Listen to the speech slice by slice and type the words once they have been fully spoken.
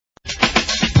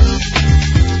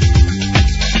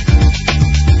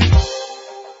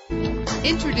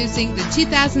Introducing the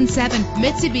 2007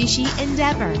 Mitsubishi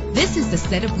Endeavor. This is the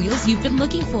set of wheels you've been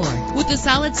looking for, with a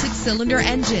solid 6-cylinder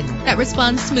engine that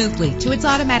responds smoothly to its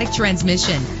automatic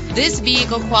transmission. This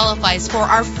vehicle qualifies for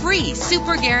our free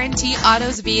Super Guarantee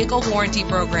Autos Vehicle Warranty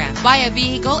Program. Buy a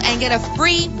vehicle and get a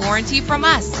free warranty from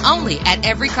us only at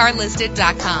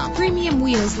everycarlisted.com. Premium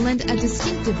wheels lend a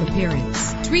distinctive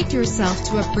appearance. Treat yourself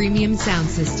to a premium sound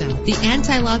system. The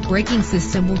anti-lock braking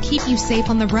system will keep you safe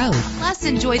on the road. Plus,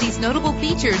 enjoy these notable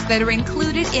features that are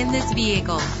included in this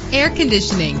vehicle: air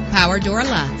conditioning, power door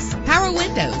locks, power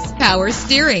windows, power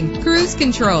steering, cruise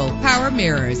control, power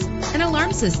mirrors, an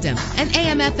alarm system, an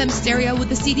AM/FM stereo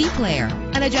with a CD player,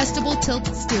 an adjustable tilt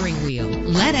steering wheel.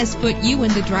 Let us put you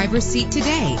in the driver's seat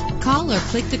today. Call or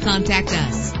click to contact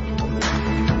us.